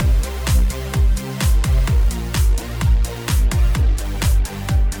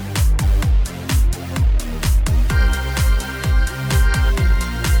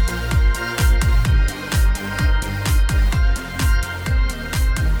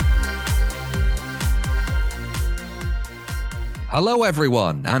Hello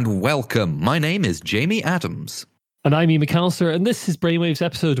everyone, and welcome. My name is Jamie Adams. And I'm Ian McAllister, and this is Brainwaves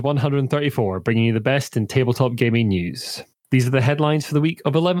episode 134, bringing you the best in tabletop gaming news. These are the headlines for the week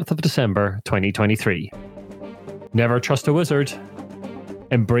of 11th of December, 2023. Never trust a wizard.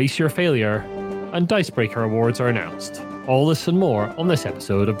 Embrace your failure. And Dicebreaker awards are announced. All this and more on this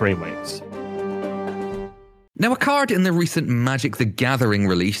episode of Brainwaves. Now, a card in the recent Magic the Gathering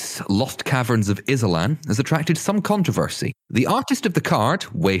release, Lost Caverns of Isolan, has attracted some controversy. The artist of the card,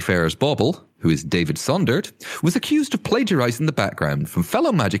 Wayfarer's Bauble, who is David Sonderd, was accused of plagiarising the background from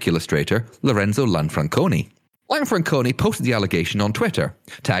fellow Magic illustrator Lorenzo Lanfranconi. Lanfranconi posted the allegation on Twitter,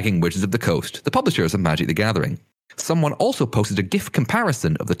 tagging Wizards of the Coast, the publishers of Magic the Gathering. Someone also posted a GIF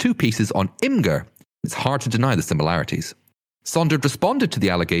comparison of the two pieces on Imgur. It's hard to deny the similarities. Sonderd responded to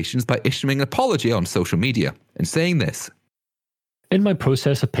the allegations by issuing an apology on social media and saying this. In my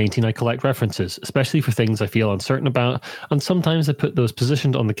process of painting, I collect references, especially for things I feel uncertain about, and sometimes I put those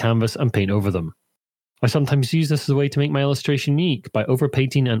positioned on the canvas and paint over them. I sometimes use this as a way to make my illustration unique by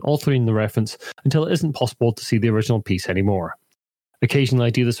overpainting and altering the reference until it isn't possible to see the original piece anymore. Occasionally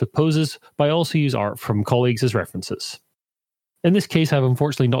I do this with poses, but I also use art from colleagues as references. In this case, I've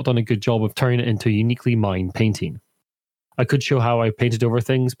unfortunately not done a good job of turning it into a uniquely mine painting. I could show how I painted over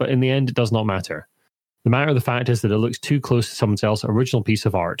things, but in the end it does not matter. The matter of the fact is that it looks too close to someone else's original piece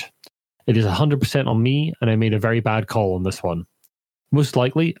of art. It is 100% on me, and I made a very bad call on this one. Most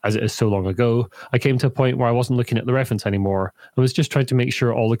likely, as it is so long ago, I came to a point where I wasn't looking at the reference anymore, and was just trying to make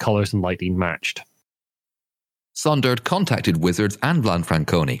sure all the colours and lighting matched. Sonderd contacted Wizards and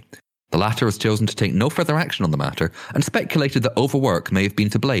Lanfranconi. The latter has chosen to take no further action on the matter, and speculated that Overwork may have been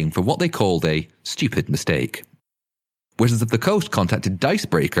to blame for what they called a stupid mistake. Wizards of the Coast contacted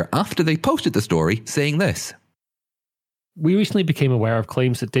Dicebreaker after they posted the story, saying this. We recently became aware of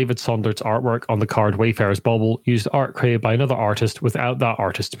claims that David Sonderd's artwork on the card Wayfarer's Bauble used art created by another artist without that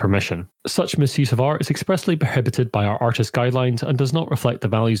artist's permission. Such misuse of art is expressly prohibited by our artist guidelines and does not reflect the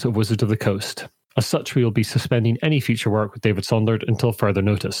values of Wizards of the Coast. As such, we will be suspending any future work with David Sonderd until further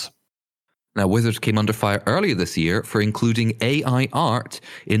notice. Now, Wizards came under fire earlier this year for including AI art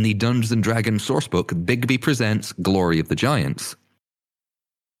in the Dungeons & Dragons sourcebook Bigby Presents Glory of the Giants.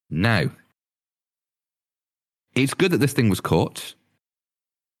 Now, it's good that this thing was caught,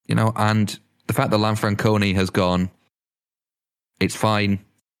 and the fact that Lanfranconi has gone, it's fine.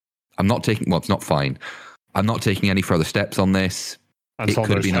 It's not fine. I'm not taking any further steps on this. And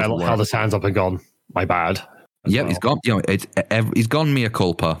Sonderd's held his hands up and gone, my bad. Yep, he's gone, he's gone mea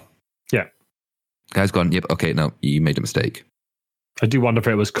culpa. Yeah. Guy's gone, yep, okay, no, you made a mistake. I do wonder if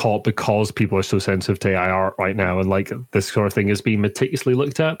it was caught because people are so sensitive to AI art right now and this sort of thing is being meticulously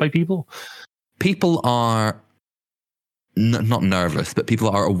looked at by people. People are not nervous, but people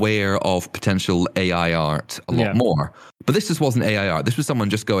are aware of potential AI art a lot more. But this just wasn't AI art. This was someone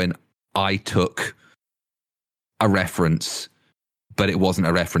just going, I took a reference, but it wasn't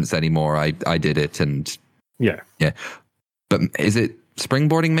a reference anymore. I did it and... Yeah. But is it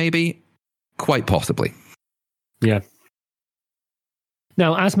springboarding maybe? Quite possibly. Yeah.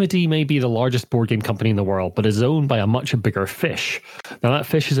 Now, Asmodee may be the largest board game company in the world, but is owned by a much bigger fish. Now, that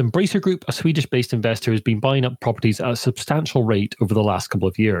fish is Embracer Group, a Swedish-based investor who's been buying up properties at a substantial rate over the last couple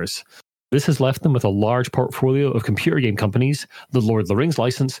of years. This has left them with a large portfolio of computer game companies, the Lord of the Rings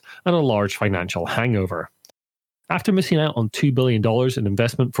license, and a large financial hangover. After missing out on $2 billion in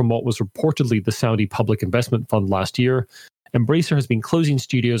investment from what was reportedly the Saudi Public Investment Fund last year, Embracer has been closing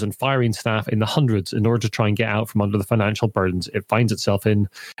studios and firing staff in the hundreds in order to try and get out from under the financial burdens it finds itself in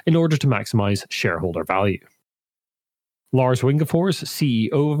order to maximize shareholder value. Lars Wingefors,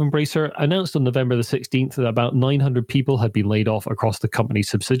 CEO of Embracer, announced on November the 16th that about 900 people had been laid off across the company's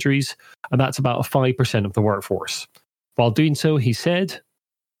subsidiaries, and that's about 5% of the workforce. While doing so, he said,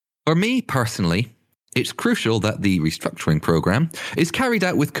 For me personally, it's crucial that the restructuring program is carried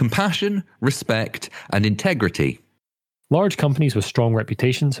out with compassion, respect, and integrity. Large companies with strong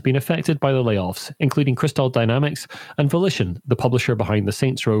reputations have been affected by the layoffs, including Crystal Dynamics and Volition, the publisher behind the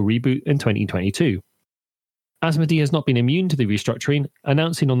Saints Row reboot in 2022. Asmodee has not been immune to the restructuring,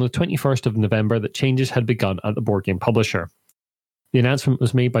 announcing on the 21st of November that changes had begun at the board game publisher. The announcement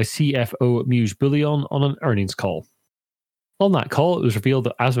was made by CFO Muse Bullion on an earnings call. On that call, it was revealed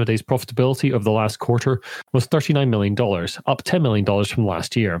that Asmodee's profitability over the last quarter was $39 million, up $10 million from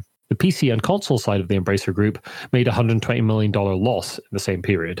last year. The PC and console side of the Embracer Group made a $120 million loss in the same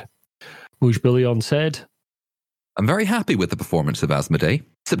period. Mujbillion said, I'm very happy with the performance of Asmodee.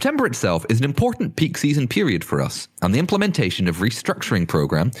 September itself is an important peak season period for us, and the implementation of restructuring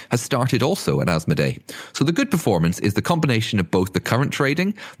program has started also at Asmodee. So the good performance is the combination of both the current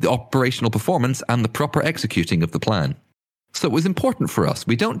trading, the operational performance, and the proper executing of the plan. So it was important for us.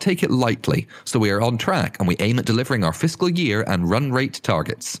 We don't take it lightly, so we are on track and we aim at delivering our fiscal year and run rate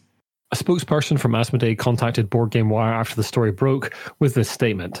targets. A spokesperson from Asmodee contacted Board Game Wire after the story broke with this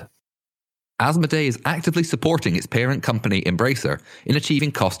statement. Asmodee is actively supporting its parent company, Embracer, in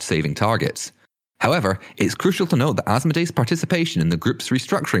achieving cost-saving targets. However, it's crucial to note that Asmodee's participation in the group's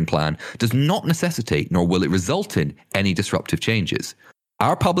restructuring plan does not necessitate nor will it result in any disruptive changes.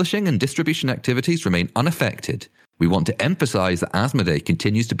 Our publishing and distribution activities remain unaffected. We want to emphasize that Asmodee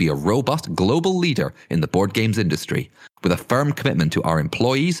continues to be a robust global leader in the board games industry, with a firm commitment to our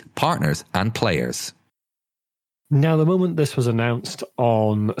employees, partners, and players. Now, the moment this was announced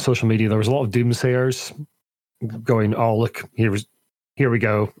on social media, there was a lot of doomsayers going, "Oh, look, here we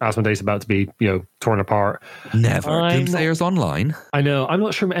go. Asmodee's about to be, torn apart." Never. Doomsayers online. I know. I'm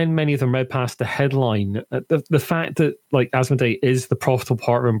not sure many of them read past the headline. The fact that Asmodee is the profitable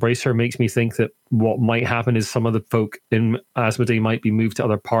part of Embracer makes me think that what might happen is some of the folk in Asmodee might be moved to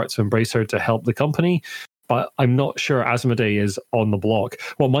other parts of Embracer to help the company. But I'm not sure Asmodee is on the block.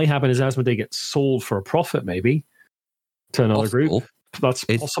 What might happen is Asmodee gets sold for a profit, maybe, to another group. That's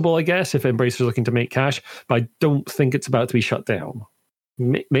possible, I guess, if Embracer's looking to make cash. But I don't think it's about to be shut down.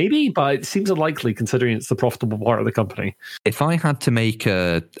 Maybe, but it seems unlikely considering it's the profitable part of the company. If I had to make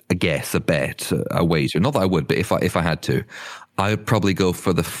a guess, a bet, a wager, not that I would, but if I had to, I would probably go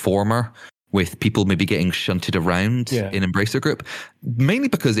for the former, with people maybe getting shunted around in Embracer Group, mainly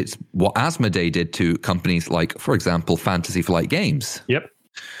because it's what Asmodee did to companies like, for example, Fantasy Flight Games. Yep.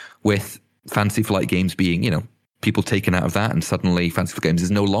 With Fantasy Flight Games being, people taken out of that, and suddenly Fantasy Flight Games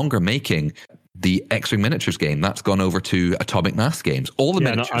is no longer making the X-Wing miniatures game. That's gone over to Atomic Mass Games. All the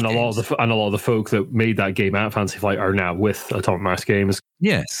miniatures and a lot of the folk that made that game at Fantasy Flight are now with Atomic Mass Games.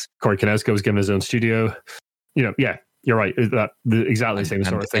 Yes, Corey Konieczka was given his own studio. You're right. Exactly the same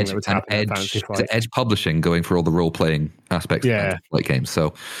sort of thing that was happening at Fantasy Flight. Edge Publishing going for all the role-playing aspects of Fantasy Flight games.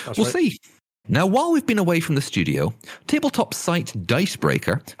 So we'll see. Now, while we've been away from the studio, tabletop site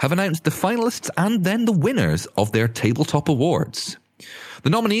Dicebreaker have announced the finalists and then the winners of their tabletop awards. The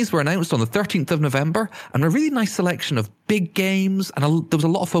nominees were announced on the 13th of November, and a really nice selection of big games, and there was a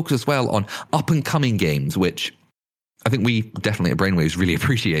lot of focus as well on up-and-coming games, which I think we definitely at Brainwaves really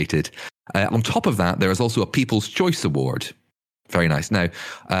appreciated. On top of that, there is also a People's Choice Award. Very nice. Now,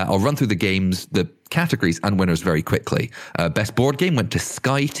 I'll run through the categories and winners very quickly. Best board game went to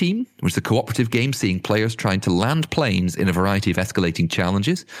Sky Team, which is a cooperative game seeing players trying to land planes in a variety of escalating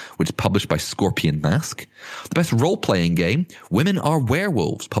challenges, which is published by Scorpion Mask. The best role-playing game, Women Are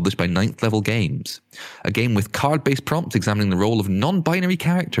Werewolves, published by Ninth Level Games. A game with card-based prompts examining the role of non-binary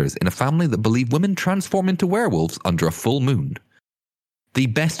characters in a family that believe women transform into werewolves under a full moon. The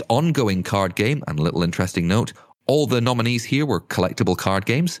best ongoing card game, and a little interesting note, all the nominees here were collectible card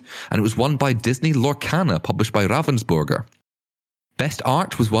games, and it was won by Disney Lorcana, published by Ravensburger. Best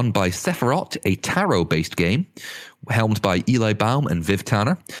art was won by Sephiroth, a tarot-based game, helmed by Eli Baum and Viv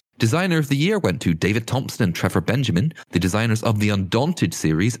Tanner. Designer of the Year went to David Thompson and Trevor Benjamin, the designers of the Undaunted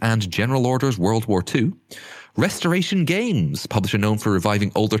series and General Orders World War II. Restoration Games, publisher known for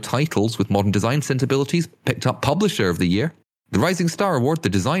reviving older titles with modern design sensibilities, picked up Publisher of the Year. The Rising Star Award, the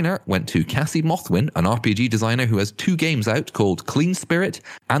designer, went to Cassie Mothwin, an RPG designer who has 2 games out called Clean Spirit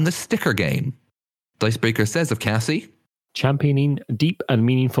and The Sticker Game. Dicebreaker says of Cassie, championing deep and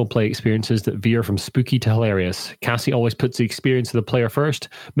meaningful play experiences that veer from spooky to hilarious. Cassie always puts the experience of the player first,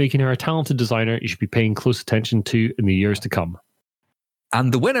 making her a talented designer you should be paying close attention to in the years to come.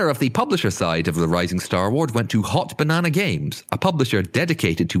 And the winner of the publisher side of the Rising Star Award went to Hot Banana Games, a publisher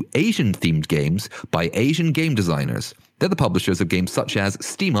dedicated to Asian-themed games by Asian game designers. They're the publishers of games such as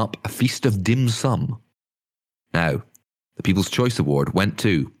Steam Up, A Feast of Dim Sum. Now, the People's Choice Award went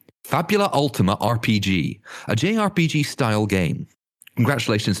to Fabula Ultima RPG, a JRPG-style game.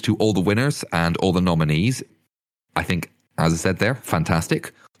 Congratulations to all the winners and all the nominees. I think, as I said there,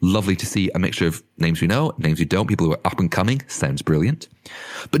 fantastic. Lovely to see a mixture of names we know, names we don't, people who are up and coming. Sounds brilliant.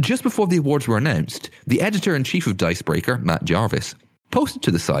 But just before the awards were announced, the editor-in-chief of Dicebreaker, Matt Jarvis, posted to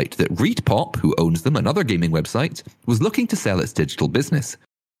the site that ReadPop, who owns them and other gaming websites, was looking to sell its digital business.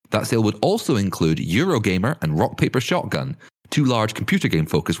 That sale would also include Eurogamer and Rock Paper Shotgun, 2 large computer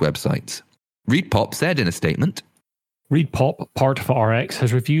game-focused websites. ReadPop said in a statement, ReadPop, part of RX,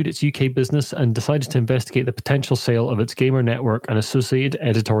 has reviewed its UK business and decided to investigate the potential sale of its gamer network and associated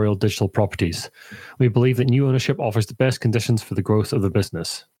editorial digital properties. We believe that new ownership offers the best conditions for the growth of the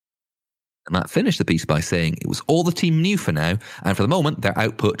business. And Matt finished the piece by saying it was all the team knew for now, and for the moment their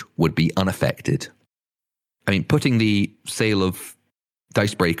output would be unaffected. I mean, putting the sale of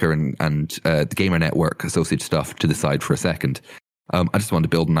Dicebreaker and the Gamer Network associated stuff to the side for a second, I just wanted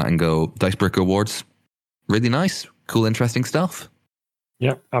to build on that and go, Dicebreaker Awards, really nice. cool, interesting stuff.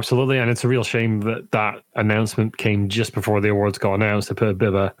 Yeah, absolutely. And it's a real shame that announcement came just before the awards got announced to put a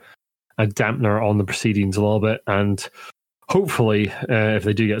bit of a dampener on the proceedings a little bit. And hopefully, if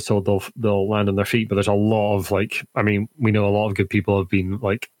they do get sold, they'll land on their feet. But there's a lot of we know a lot of good people have been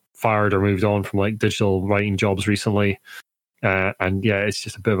fired or moved on from digital writing jobs recently. And yeah, it's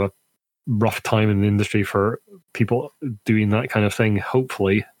just a bit of a rough time in the industry for people doing that kind of thing.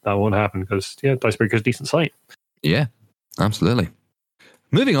 Hopefully that won't happen because Dicebreaker's a decent site. Yeah, absolutely.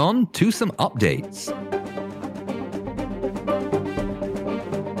 Moving on to some updates.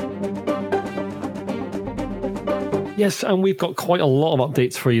 Yes, and we've got quite a lot of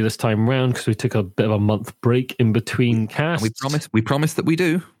updates for you this time round because we took a bit of a month break in between casts. We promised that we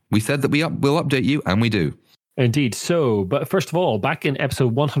do. We said that we'll update you, and we do. Indeed. So, but first of all, back in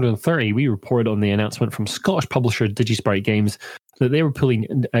episode 130, we reported on the announcement from Scottish publisher DigiSprite Games that they were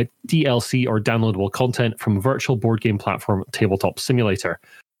pulling a DLC or downloadable content from virtual board game platform Tabletop Simulator.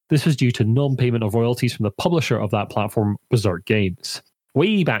 This was due to non-payment of royalties from the publisher of that platform, Berserk Games.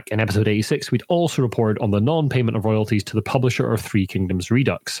 Way back in episode 86, we'd also reported on the non-payment of royalties to the publisher of Three Kingdoms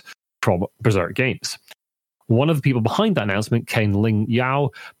Redux from Berserk Games. One of the people behind that announcement, Ken Ling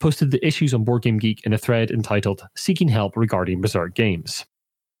Yao, posted the issues on Board Game Geek in a thread entitled Seeking Help Regarding Berserk Games.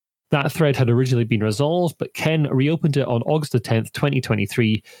 That thread had originally been resolved, but Ken reopened it on August 10th,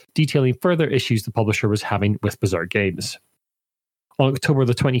 2023, detailing further issues the publisher was having with Berserk Games. On October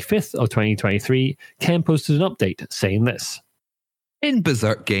the 25th of 2023, Ken posted an update saying this. In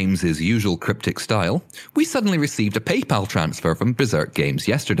Berserk Games' usual cryptic style, we suddenly received a PayPal transfer from Berserk Games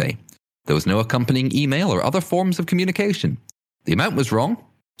yesterday. There was no accompanying email or other forms of communication. The amount was wrong.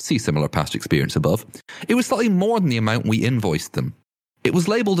 See similar past experience above. It was slightly more than the amount we invoiced them. It was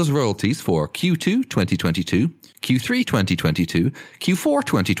labelled as royalties for Q2 2022, Q3 2022, Q4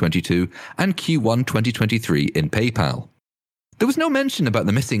 2022, and Q1 2023 in PayPal. There was no mention about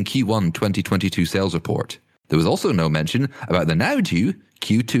the missing Q1 2022 sales report. There was also no mention about the now due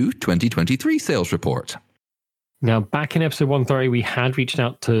Q2 2023 sales report. Now, back in episode 130, we had reached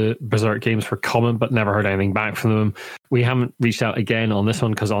out to Berserk Games for comment, but never heard anything back from them. We haven't reached out again on this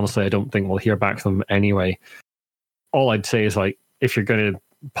one because honestly, I don't think we'll hear back from them anyway. All I'd say is if you're going to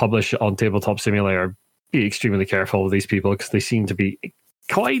publish on Tabletop Simulator, be extremely careful with these people because they seem to be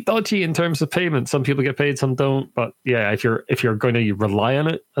quite dodgy in terms of payment. Some people get paid, some don't. But yeah, if you're going to rely on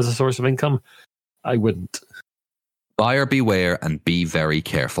it as a source of income, I wouldn't. Buyer beware and be very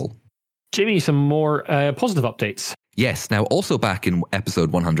careful. Jimmy, some more positive updates. Yes, now also back in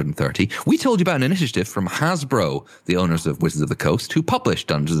episode 130, we told you about an initiative from Hasbro, the owners of Wizards of the Coast, who published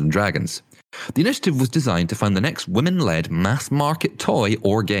Dungeons & Dragons. The initiative was designed to find the next women-led mass-market toy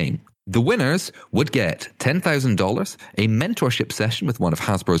or game. The winners would get $10,000, a mentorship session with one of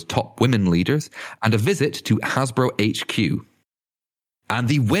Hasbro's top women leaders, and a visit to Hasbro HQ. And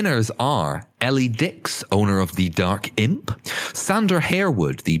the winners are Ellie Dix, owner of The Dark Imp, Sandra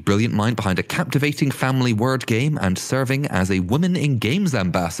Harewood, the brilliant mind behind a captivating family word game and serving as a Women in Games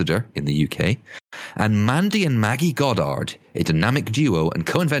ambassador in the UK, and Mandy and Maggie Goddard, a dynamic duo and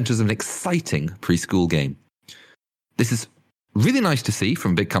co-inventors of an exciting preschool game. This is really nice to see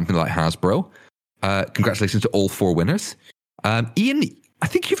from a big company like Hasbro. Congratulations to all four winners. Ian, I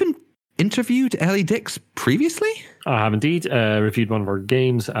think you've interviewed Ellie Dix previously? I have indeed reviewed one of her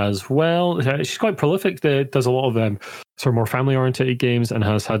games as well. She's quite prolific. Does a lot of sort of more family-oriented games and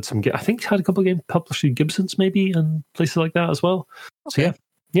has had some. I think had a couple of games published through Gibson's maybe and places like that as well. Okay. So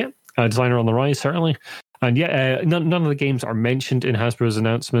yeah, designer on the rise certainly. And none of the games are mentioned in Hasbro's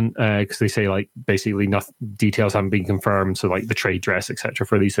announcement because they say basically details haven't been confirmed. So the trade dress, etc.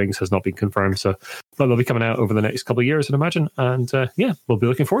 for these things has not been confirmed. So they'll be coming out over the next couple of years, I'd imagine. And we'll be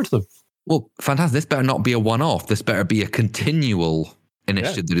looking forward to them. Well, fantastic. This better not be a one-off. This better be a continual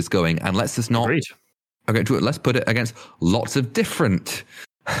initiative that is going. And let's just not... Agreed. Okay, let's put it against lots of different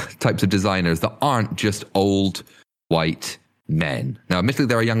types of designers that aren't just old white men. Now, admittedly,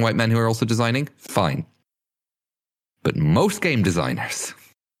 there are young white men who are also designing. Fine. But most game designers...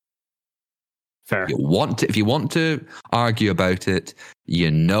 Fair. If you want to argue about it, you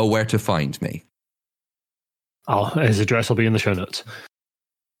know where to find me. His address will be in the show notes.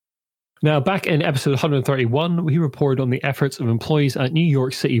 Now, back in episode 131, we reported on the efforts of employees at New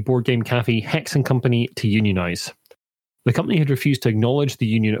York City board game cafe Hex & Company to unionize. The company had refused to acknowledge the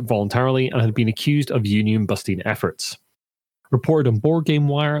union voluntarily and had been accused of union-busting efforts. Reported on Board Game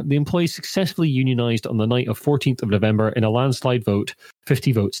Wire, the employees successfully unionized on the night of 14th of November in a landslide vote,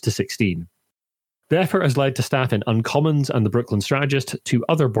 50 votes to 16. The effort has led to staff in Uncommons and the Brooklyn Strategist to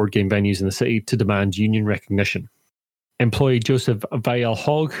other board game venues in the city to demand union recognition. Employee Joseph Vail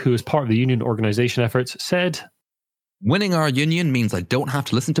Hogg, who is part of the union organisation efforts, said, Winning our union means I don't have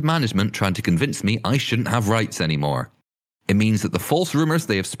to listen to management trying to convince me I shouldn't have rights anymore. It means that the false rumours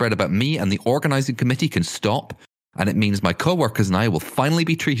they have spread about me and the organising committee can stop, and it means my co-workers and I will finally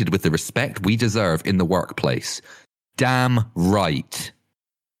be treated with the respect we deserve in the workplace. Damn right.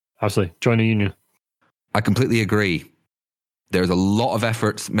 Absolutely. Join a union. I completely agree. There's a lot of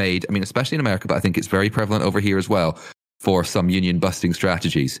efforts made, especially in America, but I think it's very prevalent over here as well, for some union-busting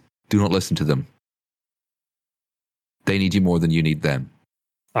strategies. Do not listen to them. They need you more than you need them.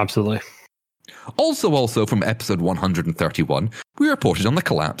 Absolutely. Also from episode 131, we reported on the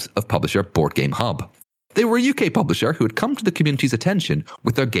collapse of publisher Board Game Hub. They were a UK publisher who had come to the community's attention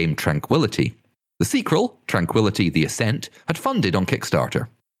with their game Tranquility. The sequel, Tranquility: The Ascent, had funded on Kickstarter.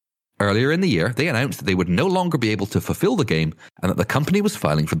 Earlier in the year, they announced that they would no longer be able to fulfill the game and that the company was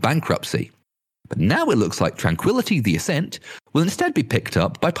filing for bankruptcy. But now it looks like Tranquility: The Ascent will instead be picked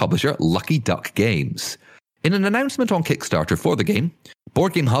up by publisher Lucky Duck Games. In an announcement on Kickstarter for the game,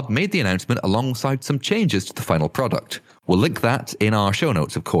 Board Game Hub made the announcement alongside some changes to the final product. We'll link that in our show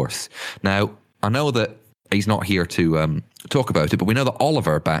notes, of course. Now, I know that he's not here to talk about it, but we know that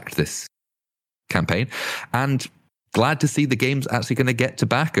Oliver backed this campaign, and glad to see the game's actually going to get to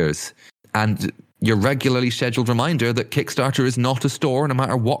backers. And your regularly scheduled reminder that Kickstarter is not a store, no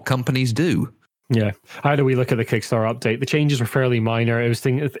matter what companies do. Yeah. How do we look at the Kickstarter update? The changes were fairly minor. It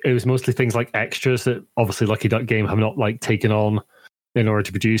was mostly things like extras that obviously Lucky Duck Game have not taken on in order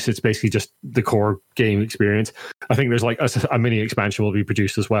to produce. It's basically just the core game experience. I think there's a mini expansion will be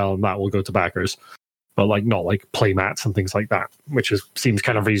produced as well, and that will go to backers. But not play mats and things like that, which seems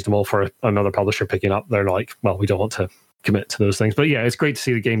kind of reasonable for another publisher picking up. They're like, well, we don't want to commit to those things. But yeah, it's great to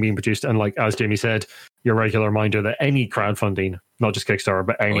see the game being produced. And as Jamie said, your regular reminder that any crowdfunding, not just Kickstarter,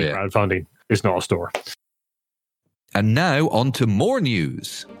 but any crowdfunding is not a store. And now on to more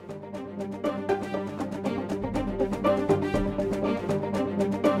news.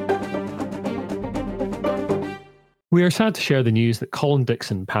 We are sad to share the news that Colin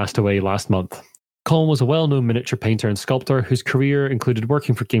Dixon passed away last month. Colin was a well-known miniature painter and sculptor whose career included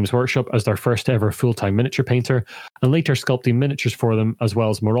working for Games Workshop as their first ever full-time miniature painter, and later sculpting miniatures for them, as well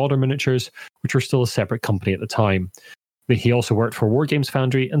as Marauder Miniatures, which were still a separate company at the time. He also worked for War Games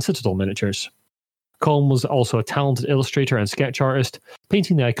Foundry and Citadel Miniatures. Colin was also a talented illustrator and sketch artist,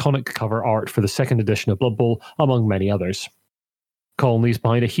 painting the iconic cover art for the second edition of Blood Bowl, among many others. Colin leaves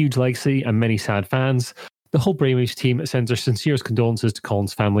behind a huge legacy and many sad fans. The whole Brainwaves team sends their sincerest condolences to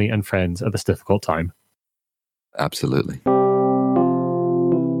Colin's family and friends at this difficult time. Absolutely.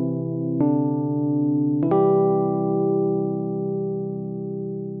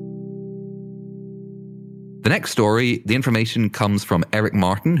 The next story, the information comes from Eric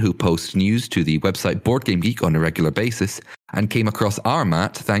Martin, who posts news to the website Board Game Geek on a regular basis, and came across our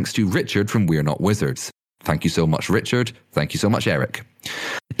mat thanks to Richard from We're Not Wizards. Thank you so much, Richard. Thank you so much, Eric.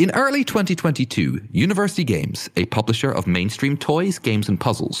 In early 2022, University Games, a publisher of mainstream toys, games and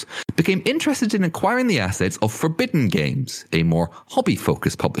puzzles, became interested in acquiring the assets of Forbidden Games, a more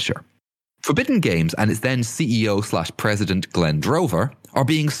hobby-focused publisher. Forbidden Games and its then CEO/president Glenn Drover are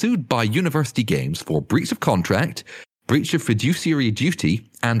being sued by University Games for breach of contract, breach of fiduciary duty,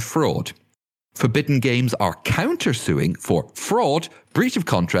 and fraud. Forbidden Games are countersuing for fraud, breach of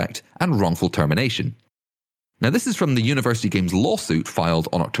contract, and wrongful termination. Now, this is from the University Games lawsuit filed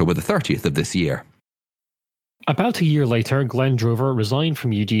on October the 30th of this year. About a year later, Glenn Drover resigned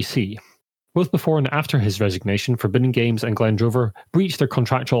from UGC. Both before and after his resignation, Forbidden Games and Glenn Drover breached their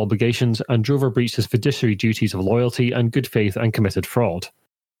contractual obligations, and Drover breached his fiduciary duties of loyalty and good faith and committed fraud.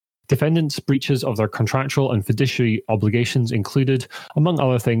 Defendants' breaches of their contractual and fiduciary obligations included, among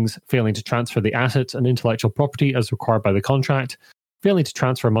other things, failing to transfer the assets and intellectual property as required by the contract, failing to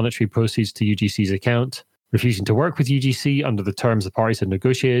transfer monetary proceeds to UGC's account, refusing to work with UGC under the terms the parties had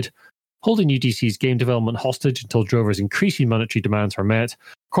negotiated, holding UGC's game development hostage until Drover's increasing monetary demands were met,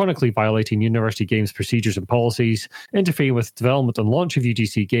 chronically violating University Games procedures and policies, interfering with development and launch of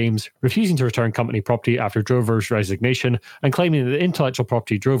UGC games, refusing to return company property after Drover's resignation, and claiming that the intellectual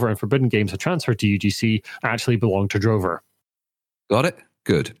property Drover and Forbidden Games had transferred to UGC actually belonged to Drover. Got it?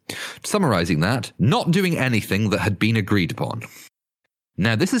 Good. Summarising that, not doing anything that had been agreed upon.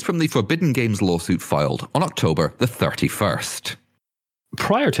 Now, this is from the Forbidden Games lawsuit filed on October the 31st.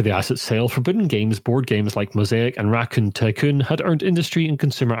 Prior to the asset sale, Forbidden Games board games like Mosaic and Raccoon Tycoon had earned industry and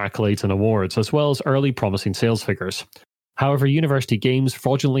consumer accolades and awards, as well as early promising sales figures. However, University Games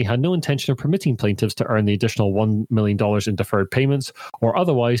fraudulently had no intention of permitting plaintiffs to earn the additional $1 million in deferred payments, or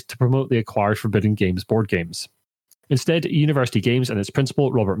otherwise to promote the acquired Forbidden Games board games. Instead, University Games and its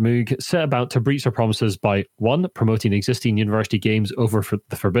principal, Robert Moog, set about to breach their promises by 1. Promoting existing University games over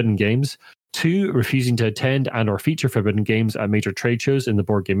the Forbidden Games, 2, refusing to attend and or feature forbidden games at major trade shows in the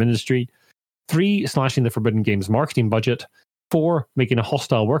board game industry. 3, slashing the forbidden games marketing budget. 4, making a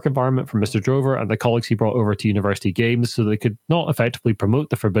hostile work environment for Mr. Drover and the colleagues he brought over to University Games so they could not effectively promote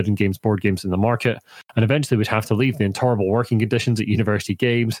the forbidden games board games in the market, and eventually would have to leave the intolerable working conditions at University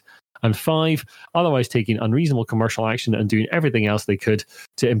Games. And 5, otherwise taking unreasonable commercial action and doing everything else they could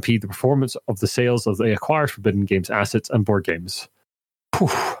to impede the performance of the sales of the acquired forbidden games assets and board games.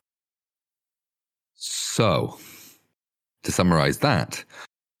 Poof. So, to summarize that,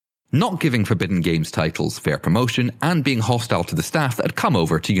 not giving Forbidden Games titles fair promotion and being hostile to the staff that had come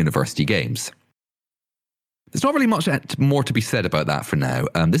over to University Games. There's not really much more to be said about that for now.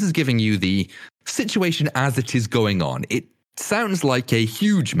 This is giving you the situation as it is going on. It sounds like a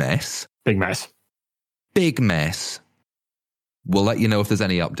huge mess. Big mess. Big mess. We'll let you know if there's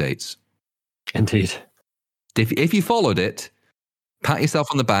any updates. Indeed. If you followed it, pat yourself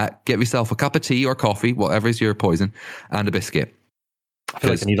on the back, get yourself a cup of tea or coffee, whatever is your poison, and a biscuit. I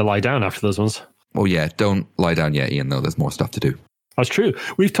feel like I need to lie down after those ones. Oh yeah, don't lie down yet, Ian, though. There's more stuff to do. That's true.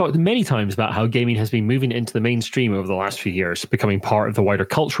 We've talked many times about how gaming has been moving into the mainstream over the last few years, becoming part of the wider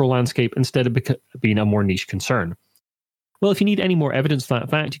cultural landscape instead of being a more niche concern. Well, if you need any more evidence of that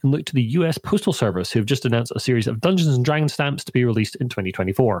fact, you can look to the US Postal Service, who have just announced a series of Dungeons & Dragons stamps to be released in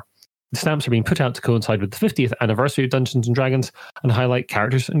 2024. The stamps are being put out to coincide with the 50th anniversary of Dungeons & Dragons and highlight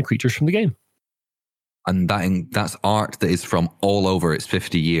characters and creatures from the game. And that's art that is from all over its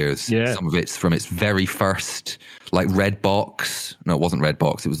 50 years. Yeah. Some of it's from its very first, like Red Box. No, it wasn't Red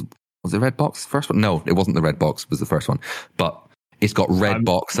Box. Was it Red Box first one? No, it wasn't the Red Box. It was the first one. But it's got Red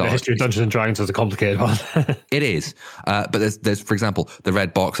Box art. The history of Dungeons and Dragons is a complicated one. It is. But there's, for example, the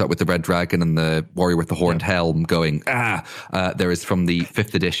Red Box art with the red dragon and the warrior with the horned helm going, there is from the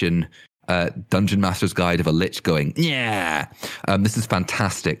 5th edition Dungeon Master's Guide of a Lich going, yeah. This is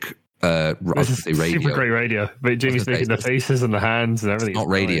fantastic. This is radio. super great radio. But Jamie's making the faces and the hands and everything. It's not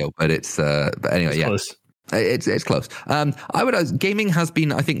radio, but it's. But anyway, yeah, close. It's close. I would. Gaming has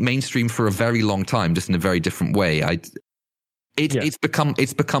been, I think, mainstream for a very long time, just in a very different way. It's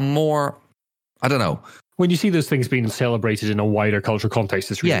become more. I don't know. When you see those things being celebrated in a wider cultural context,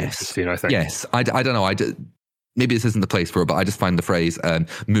 it's really interesting. I think. Yes, I don't know. Maybe this isn't the place for it, but I just find the phrase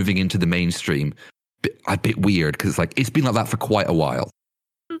 "moving into the mainstream" a bit weird because it's been like that for quite a while.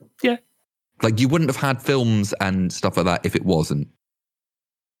 Yeah. Like, you wouldn't have had films and stuff like that if it wasn't,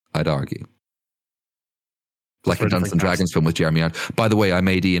 I'd argue. Like a Dungeons & Dragons film with Jeremy Irons. By the way, I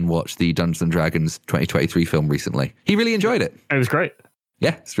made Ian watch the Dungeons & Dragons 2023 film recently. He really enjoyed it. It was great.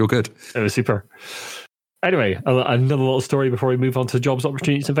 Yeah, it's real good. It was super. Anyway, another little story before we move on to jobs,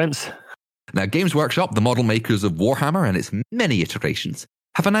 opportunities, events. Now, Games Workshop, the model makers of Warhammer and its many iterations,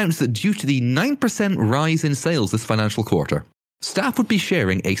 have announced that due to the 9% rise in sales this financial quarter, staff would be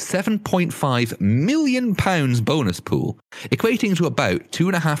sharing a £7.5 million bonus pool, equating to about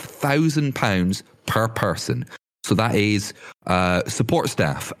 £2,500 per person. So that is support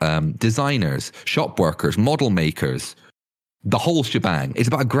staff, designers, shop workers, model makers, the whole shebang. It's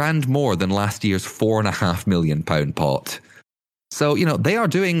about £1,000 more than last year's £4.5 million pot. So, they are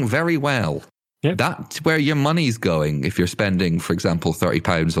doing very well. Yep. That's where your money's going if you're spending, for example,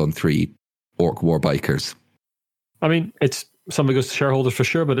 £30 on 3 Orc War Bikers. I mean, some of it goes to shareholders for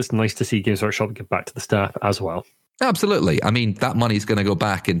sure, but it's nice to see Games Workshop give back to the staff as well. Absolutely. I mean, that money's going to go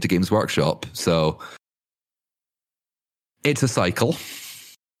back into Games Workshop, so it's a cycle.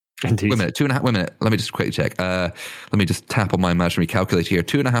 Indeed. Wait a minute. Let me just quickly check. Let me just tap on my imaginary calculator here.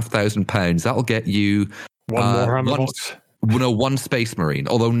 £2,500. That'll get you one Warhammer box. No, one Space Marine,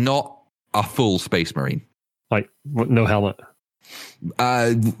 although not a full Space Marine. Like no helmet.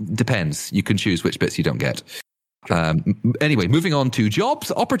 Depends. You can choose which bits you don't get. Anyway, moving on to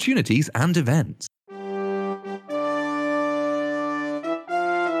jobs, opportunities, and events.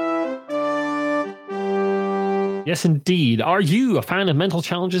 Yes, indeed. Are you a fan of mental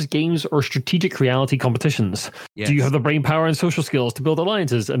challenges, games, or strategic reality competitions? Yes. Do you have the brain power and social skills to build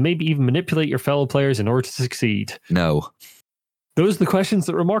alliances and maybe even manipulate your fellow players in order to succeed? No. Those are the questions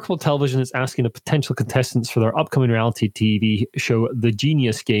that Remarkable Television is asking of potential contestants for their upcoming reality TV show, The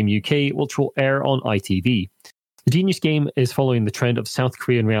Genius Game UK, which will air on ITV. The Genius Game is following the trend of South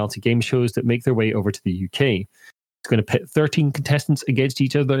Korean reality game shows that make their way over to the UK. It's going to pit 13 contestants against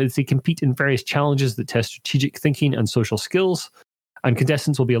each other as they compete in various challenges that test strategic thinking and social skills. And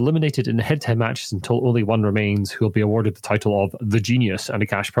contestants will be eliminated in head-to-head matches until only one remains, who will be awarded the title of The Genius and a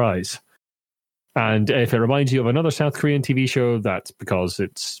cash prize. And if it reminds you of another South Korean TV show, that's because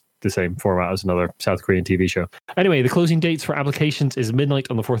it's the same format as another South Korean TV show. Anyway, the closing dates for applications is midnight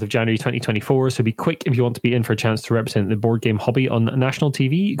on the 4th of January 2024, so be quick if you want to be in for a chance to represent the board game hobby on national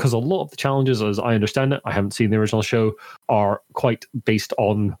TV, because a lot of the challenges, as I understand it, I haven't seen the original show, are quite based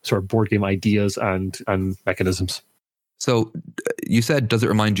on sort of board game ideas and mechanisms. So you said, does it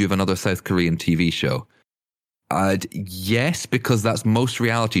remind you of another South Korean TV show? Yes, because that's most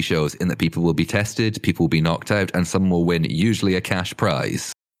reality shows, in that people will be tested, people will be knocked out, and some will win, usually a cash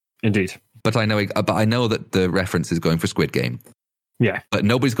prize. Indeed. But I know that the reference is going for Squid Game. Yeah. But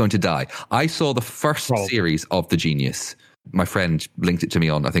nobody's going to die. I saw the first series of The Genius. My friend linked it to me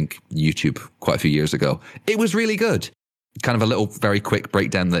on, I think, YouTube quite a few years ago. It was really good. Kind of a little very quick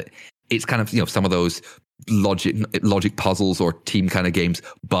breakdown that it's kind of, some of those logic puzzles or team kind of games,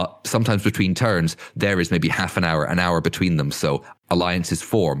 but sometimes between turns there is maybe half an hour between them, so alliances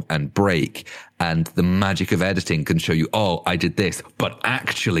form and break, and the magic of editing can show you, oh, I did this, but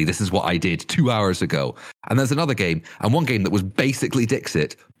actually this is what I did 2 hours ago. And there's another game, and one game that was basically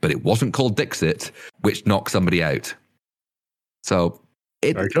Dixit, but it wasn't called Dixit, which knocked somebody out. So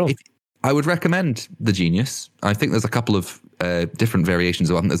I would recommend The Genius. I think there's a couple of different variations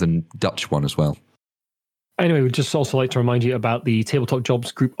of it. I think there's a Dutch one as well. Anyway, we'd just also like to remind you about the Tabletop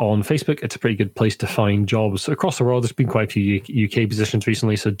Jobs group on Facebook. It's a pretty good place to find jobs across the world. There's been quite a few UK positions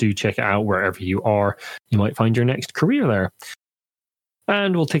recently, so do check it out wherever you are. You might find your next career there.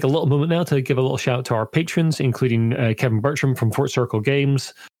 And we'll take a little moment now to give a little shout out to our patrons, including Kevin Bertram from Fort Circle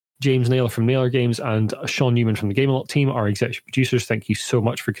Games, James Naylor from Naylor Games, and Sean Newman from the Game-A-Lot team, our executive producers. Thank you so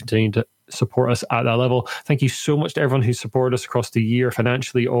much for continuing to support us at that level. Thank you so much to everyone who supported us across the year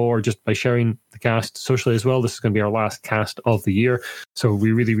financially or just by sharing the cast socially as well. This is going to be our last cast of the year. So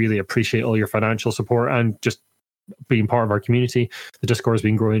we really, really appreciate all your financial support and just being part of our community. The Discord has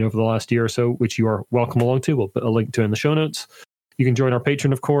been growing over the last year or so, which you are welcome along to. We'll put a link to in the show notes. You can join our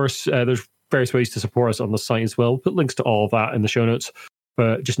Patreon, of course. There's various ways to support us on the site as well. We'll put links to all of that in the show notes.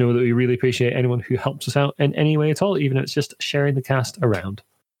 But just know that we really appreciate anyone who helps us out in any way at all, even if it's just sharing the cast around.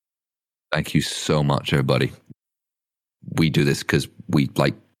 Thank you so much, everybody. We do this because we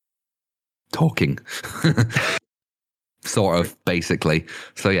like talking. Sort of, basically.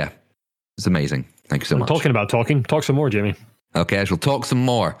 So yeah, it's amazing. Thank you so much. Talking about talking. Talk some more, Jamie. Okay, I shall talk some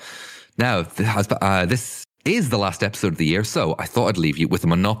more. Now, this is the last episode of the year, so I thought I'd leave you with a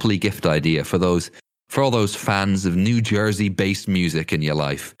Monopoly gift idea for all those fans of New Jersey-based music in your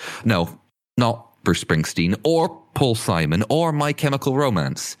life. No, not Bruce Springsteen or Paul Simon or My Chemical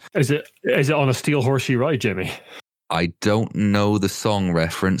Romance. Is it on a steel horse you ride, Jimmy? I don't know the song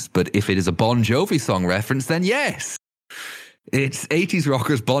reference, but if it is a Bon Jovi song reference, then yes. It's 80s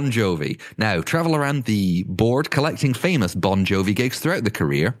rockers Bon Jovi. Now, travel around the board collecting famous Bon Jovi gigs throughout the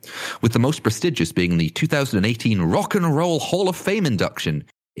career, with the most prestigious being the 2018 Rock and Roll Hall of Fame induction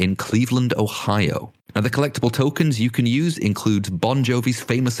in Cleveland, Ohio. Now, the collectible tokens you can use include Bon Jovi's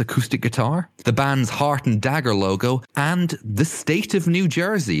famous acoustic guitar, the band's Heart and Dagger logo, and the state of New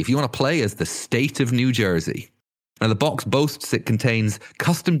Jersey, if you want to play as the state of New Jersey. Now, the box boasts it contains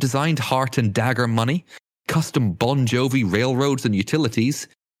custom-designed Heart and Dagger money, custom Bon Jovi railroads and utilities,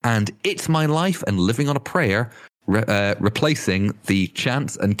 and It's My Life and Living on a Prayer, replacing the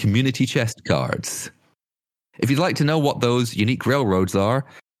Chance and Community chest cards. If you'd like to know what those unique railroads are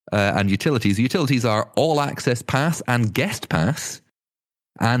and utilities are All Access Pass and Guest Pass.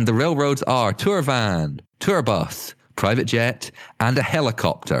 And the railroads are Tour Van, Tour Bus, Private Jet, and a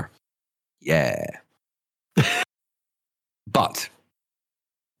helicopter. Yeah. But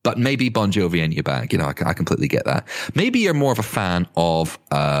maybe Bon Jovi in your bag. I completely get that. Maybe you're more of a fan of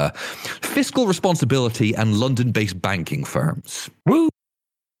fiscal responsibility and London-based banking firms. Woo!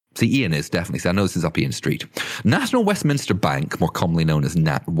 See, Ian is definitely. See, I know this is up Ian Street. National Westminster Bank, more commonly known as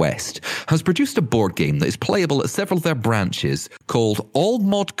NatWest, has produced a board game that is playable at several of their branches called All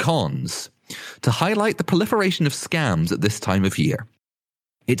Mod Cons to highlight the proliferation of scams at this time of year.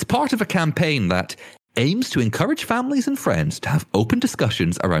 It's part of a campaign that aims to encourage families and friends to have open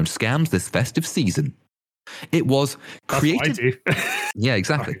discussions around scams this festive season. It was created. Yeah,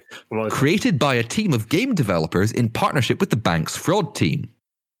 exactly. Created by a team of game developers in partnership with the bank's fraud team.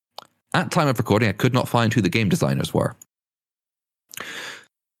 At time of recording, I could not find who the game designers were.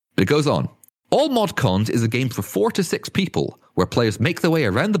 But it goes on. All Mod Cons is a game for 4 to 6 people, where players make their way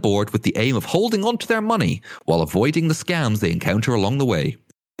around the board with the aim of holding onto their money while avoiding the scams they encounter along the way.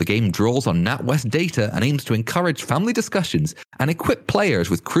 The game draws on NatWest data and aims to encourage family discussions and equip players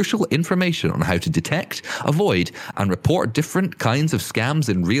with crucial information on how to detect, avoid, and report different kinds of scams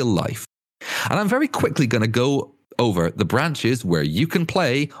in real life. And I'm very quickly going to go over the branches where you can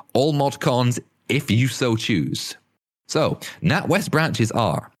play All Mod Cons if you so choose. So, NatWest branches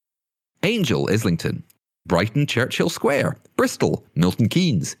are Angel, Islington, Brighton, Churchill Square, Bristol, Milton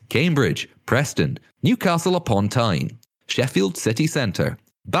Keynes, Cambridge, Preston, Newcastle upon Tyne, Sheffield City Centre,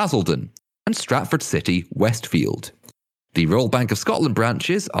 Basildon, and Stratford City, Westfield. The Royal Bank of Scotland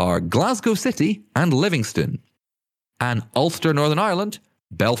branches are Glasgow City and Livingston, and Ulster, Northern Ireland,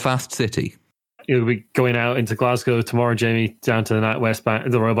 Belfast City. You'll be going out into Glasgow tomorrow, Jamie, down to the NatWest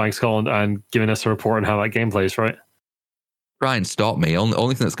Bank, the Royal Bank of Scotland, and giving us a report on how that game plays, right? Try and stop me.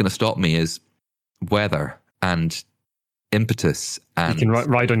 Only thing that's going to stop me is weather and impetus. And you can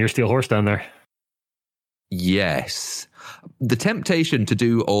ride on your steel horse down there. Yes. The temptation to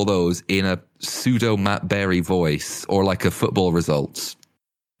do all those in a pseudo Matt Berry voice or like a football results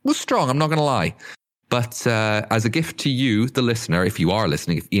was strong, I'm not going to lie. But as a gift to you, the listener, if you are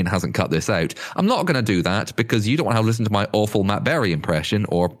listening, if Ian hasn't cut this out, I'm not going to do that because you don't want to listen to my awful Matt Berry impression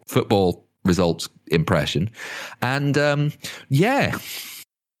or football results impression. And yeah.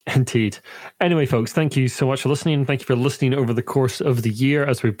 Indeed. Anyway, folks, thank you so much for listening. Thank you for listening over the course of the year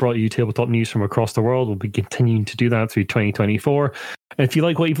as we've brought you tabletop news from across the world. We'll be continuing to do that through 2024. And if you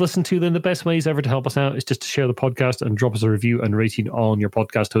like what you've listened to, then the best ways ever to help us out is just to share the podcast and drop us a review and rating on your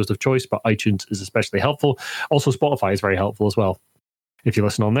podcast host of choice, but iTunes is especially helpful. Also, Spotify is very helpful as well. If you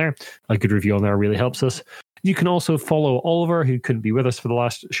listen on there, a good review on there really helps us. You can also follow Oliver, who couldn't be with us for the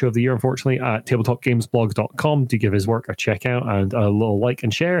last show of the year, unfortunately, at tabletopgamesblog.com to give his work a check out and a little like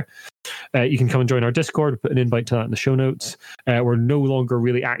and share. You can come and join our Discord. Put an invite to that in the show notes. We're no longer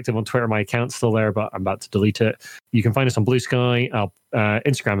really active on Twitter. My account's still there, but I'm about to delete it. You can find us on Blue Sky,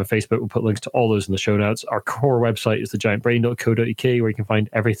 Instagram and Facebook. We'll put links to all those in the show notes. Our core website is thegiantbrain.co.uk, where you can find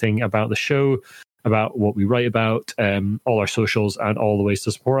everything about the show, about what we write about, all our socials, and all the ways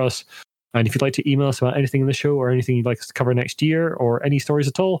to support us. And if you'd like to email us about anything in the show or anything you'd like us to cover next year or any stories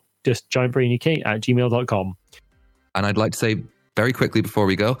at all, just giantbrainuk@gmail.com. And I'd like to say very quickly before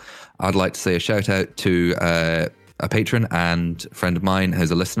we go, I'd like to say a shout out to a patron and friend of mine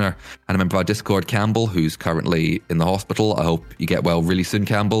who's a listener and a member of our Discord, Campbell, who's currently in the hospital. I hope you get well really soon,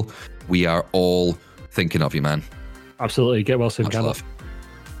 Campbell. We are all thinking of you, man. Absolutely. Get well soon, Much Campbell. love.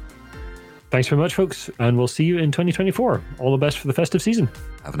 Thanks very much, folks, and we'll see you in 2024. All the best for the festive season.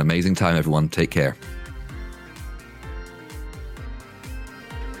 Have an amazing time, everyone. Take care.